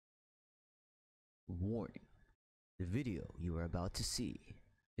Warning. The video you are about to see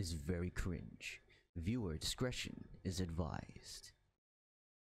is very cringe. Viewer discretion is advised.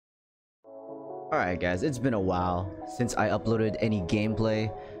 Alright guys, it's been a while since I uploaded any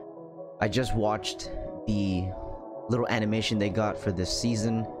gameplay. I just watched the little animation they got for this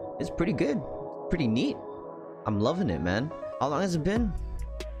season. It's pretty good. Pretty neat. I'm loving it, man. How long has it been?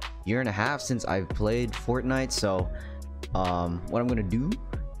 Year and a half since I've played Fortnite, so what I'm gonna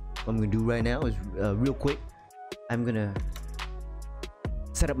do right now is real quick, I'm gonna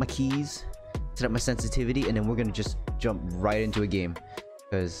set up my keys, set up my sensitivity, and then we're gonna just jump right into a game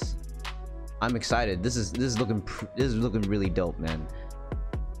because I'm excited. This is looking really dope, man.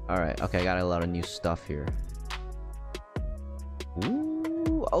 All right, okay, I got a lot of new stuff here.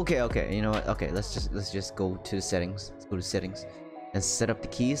 Ooh, okay, you know what? Okay, let's just go to the settings. Let's go to settings and set up the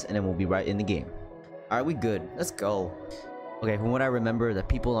keys, and then we'll be right in the game. All right, we good. Let's go. Okay, from what I remember, the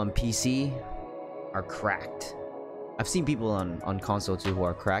people on PC are cracked. I've seen people on console too who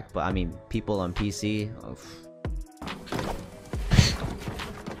are cracked, but I mean people on PC.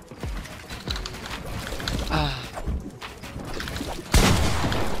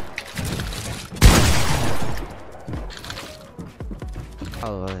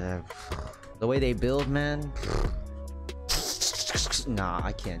 The way they build, man. Nah,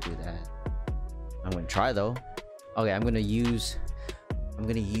 I can't do that. I'm gonna try though. Okay, I'm gonna use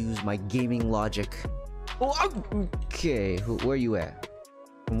my gaming logic. Oh, okay. Where you at?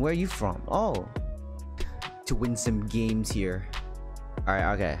 And where are you from? Oh, to win some games here. All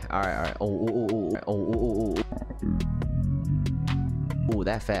right, okay. All right. Oh. Oh,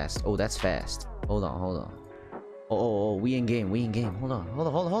 that fast. Oh, that's fast. Hold on. Oh, we in game. Hold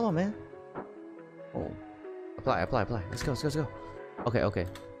on, man. Oh, apply. Let's go. Okay. All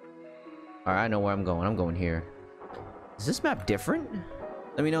right, I know where I'm going. I'm going here. Is this map different?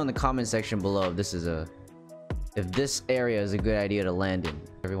 Let me know in the comment section below if this area is a good idea to land in.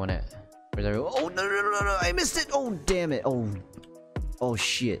 Everyone at? Where's everyone? Oh no! I missed it. Oh damn it! Oh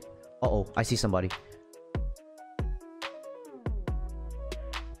shit! I see somebody.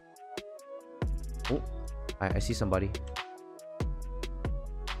 Oh, I see somebody.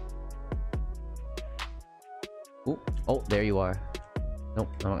 Oh, there you are. Nope,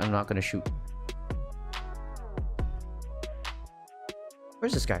 I'm not gonna shoot.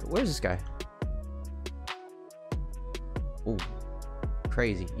 Where's this guy? Oh,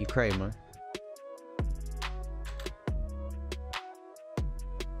 crazy. You crazy, man.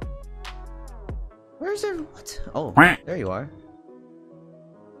 Where's everyone? What? Oh, there you are.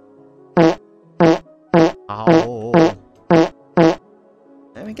 Oh.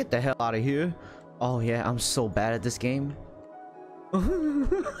 Let me get the hell out of here. Oh yeah, I'm so bad at this game.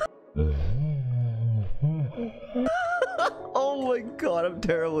 Oh my god, I'm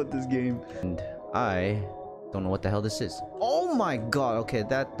terrible at this game. And I don't know what the hell this is. Oh my god, okay,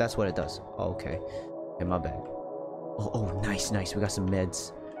 that's what it does. Okay, my bad. Oh, nice. We got some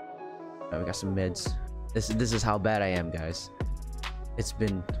meds. We got some meds. This is how bad I am, guys. It's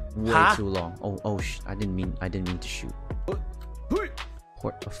been way too long. Oh, I didn't mean to shoot. A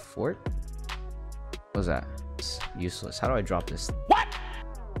fort? What was that? It's useless. How do I drop this? What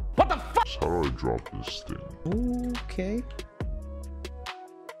the fuck? How do I drop this thing? Okay.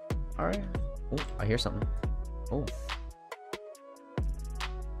 Alright. Oh, I hear something.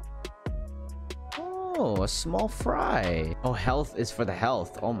 Oh, a small fry. Oh, health is for the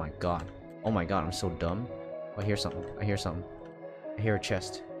health. Oh my god, I'm so dumb. Oh, I hear something. I hear a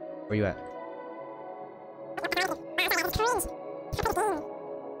chest. Where you at?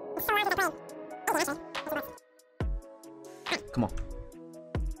 Come on.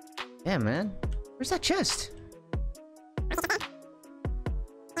 Yeah, man. Where's that chest?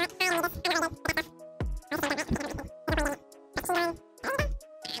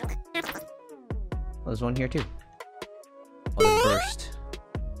 Oh, there's one here too. Oh, the burst.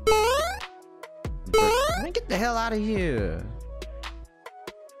 Let me get the hell out of here.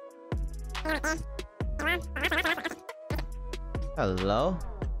 Hello?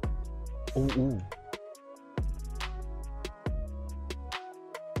 Ooh.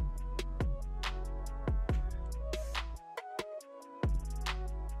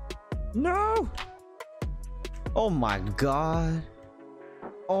 No! Oh my god.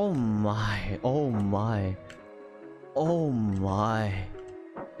 Oh my.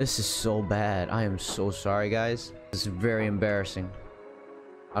 This is so bad. I am so sorry, guys. This is very embarrassing.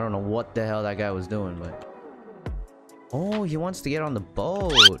 I don't know what the hell that guy was doing, but... Oh, he wants to get on the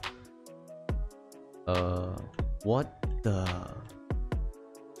boat. What the...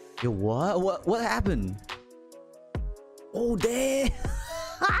 Yo, what happened? Oh, damn!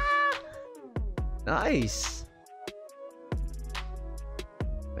 Nice.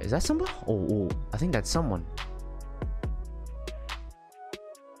 Wait, is that someone? Oh, I think that's someone.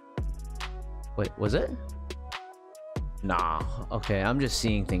 Wait, was it? Nah. Okay, I'm just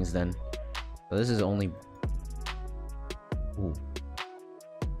seeing things then. So this is only... Ooh.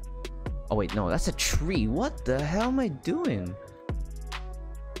 Oh wait, no, that's a tree. What the hell am I doing?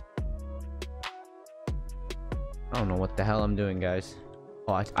 I don't know what the hell I'm doing, guys.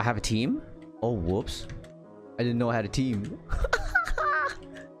 Oh, I have a team? Oh, whoops. I didn't know I had a team.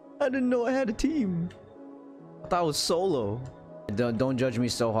 I didn't know I had a team. I thought I was solo. Don't judge me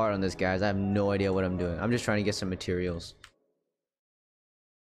so hard on this, guys. I have no idea what I'm doing. I'm just trying to get some materials.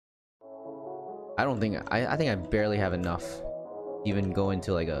 I think I barely have enough to even go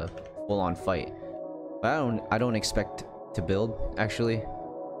into like a full-on fight. But I don't expect to build, actually.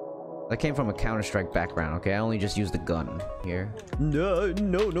 I came from a Counter-Strike background, okay? I only just used the gun here. No,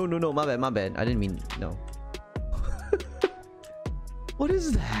 my bad. I didn't mean, no. What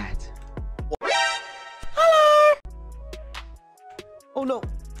is that? Hello! Oh no.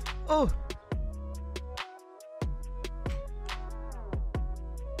 Oh.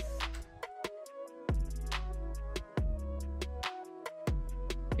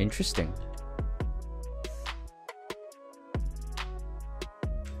 Interesting.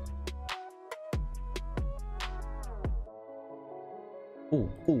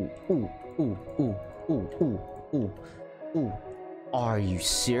 Ooh. Are you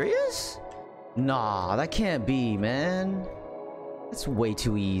serious? Nah, that can't be, man. That's way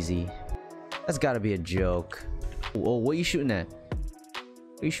too easy. That's gotta be a joke. Oh, what are you shooting at?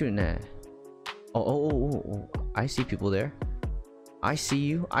 What are you shooting at? Oh. I see people there. I see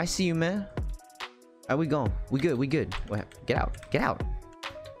you, man. How we going? We good. Wait, get out.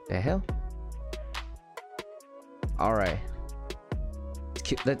 The hell? All right.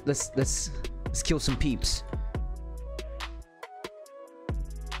 Let's kill some peeps.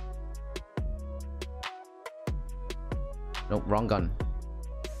 Nope, wrong gun.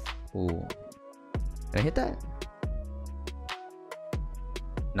 Ooh. Can I hit that?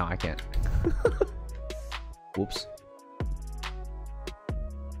 No, I can't. Whoops.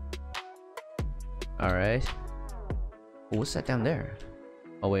 Alright. Oh, what's that down there?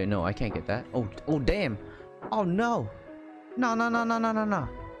 Oh wait, no, I can't get that. Oh damn. Oh no. No.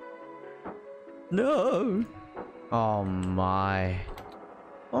 No. Oh my.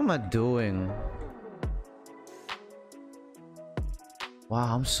 What am I doing?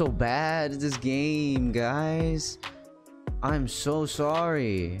 Wow, I'm so bad at this game, guys. I'm so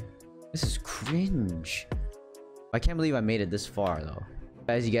sorry. This is cringe. I can't believe I made it this far, though.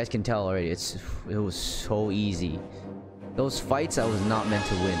 As you guys can tell already, it was so easy. Those fights I was not meant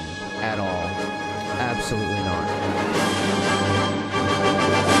to win at all. Absolutely not.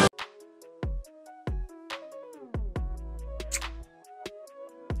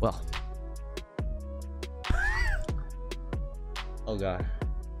 Well. Oh god.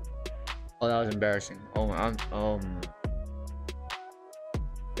 Oh, that was embarrassing. Oh my.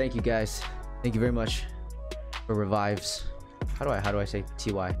 Thank you guys. Thank you very much for revives. How do I say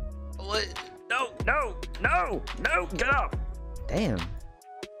TY? What? No! Get up! Damn.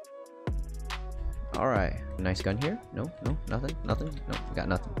 All right. Nice gun here. No, nothing. No, got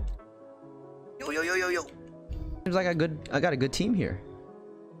nothing. Yo. Seems like I got a good team here.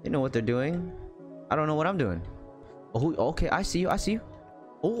 They know what they're doing. I don't know what I'm doing. Oh, okay. I see you.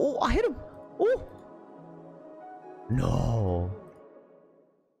 Oh, I hit him. Oh.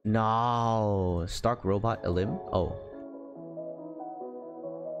 No. Stark robot elim. Oh.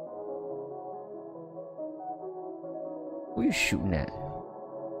 Who are you shooting at?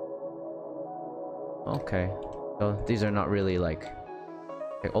 Okay. So these are not really like...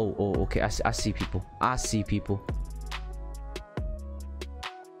 Oh, okay. I see people.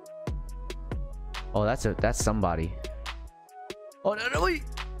 Oh, that's somebody. Oh, no, wait.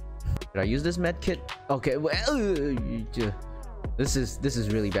 Did I use this med kit? Okay, well, this is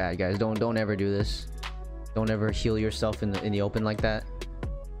really bad, guys. Don't ever do this. Don't ever heal yourself in the open like that.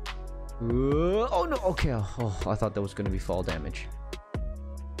 Oh no. Okay. Oh, I thought that was gonna be fall damage.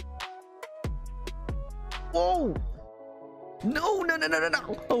 Whoa. No.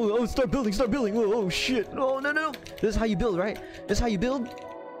 Oh, start building. Oh shit. Oh no. This is how you build, right? This is how you build,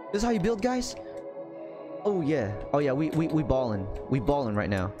 guys. Oh yeah. We balling. We balling right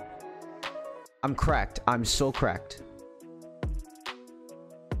now. I'm cracked. I'm so cracked.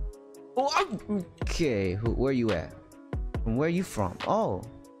 Oh, okay. Where you at? From where you from? Oh.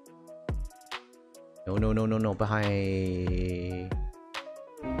 No. Behind.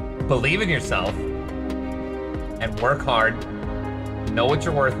 Believe in yourself and work hard. know what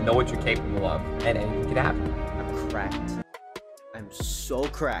you're worth, know what you're capable of, and anything can happen. I'm cracked. I'm so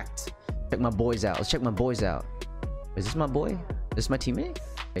cracked. Check my boys out. Let's check my boys out. Is this my boy? This is my teammate?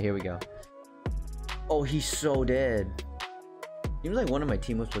 Okay, here we go. Oh, he's so dead. Seems like one of my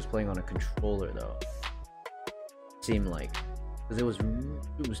teammates was playing on a controller though. Seemed like, because it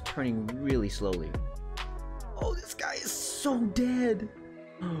was turning really slowly. Oh, this guy is so dead.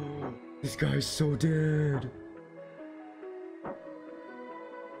 Oh, this guy is so dead.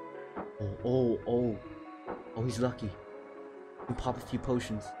 Oh, he's lucky. He can pop a few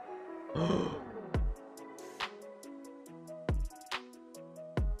potions.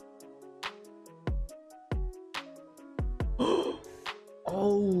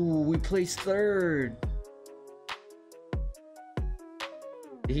 Oh, we placed third.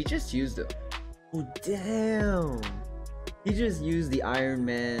 Did he just use the... Oh, damn. He just used the Iron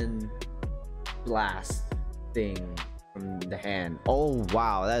Man blast thing from the hand. Oh,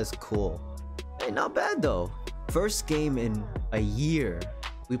 wow. That is cool. Hey, not bad, though. First game in a year.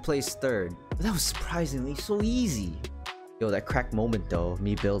 We placed third. That was surprisingly so easy. Yo, that crack moment, though.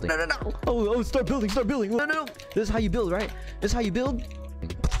 Me building. No. Oh, start building. No. This is how you build, right? This is how you build?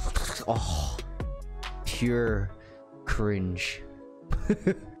 Oh, pure cringe.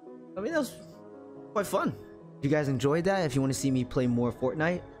 I mean, that was quite fun. If you guys enjoyed that, if you want to see me play more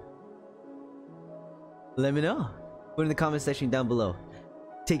Fortnite, let me know. Put in the comment section down below.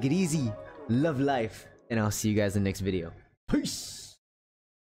 Take it easy, love life, and I'll see you guys in the next video. Peace.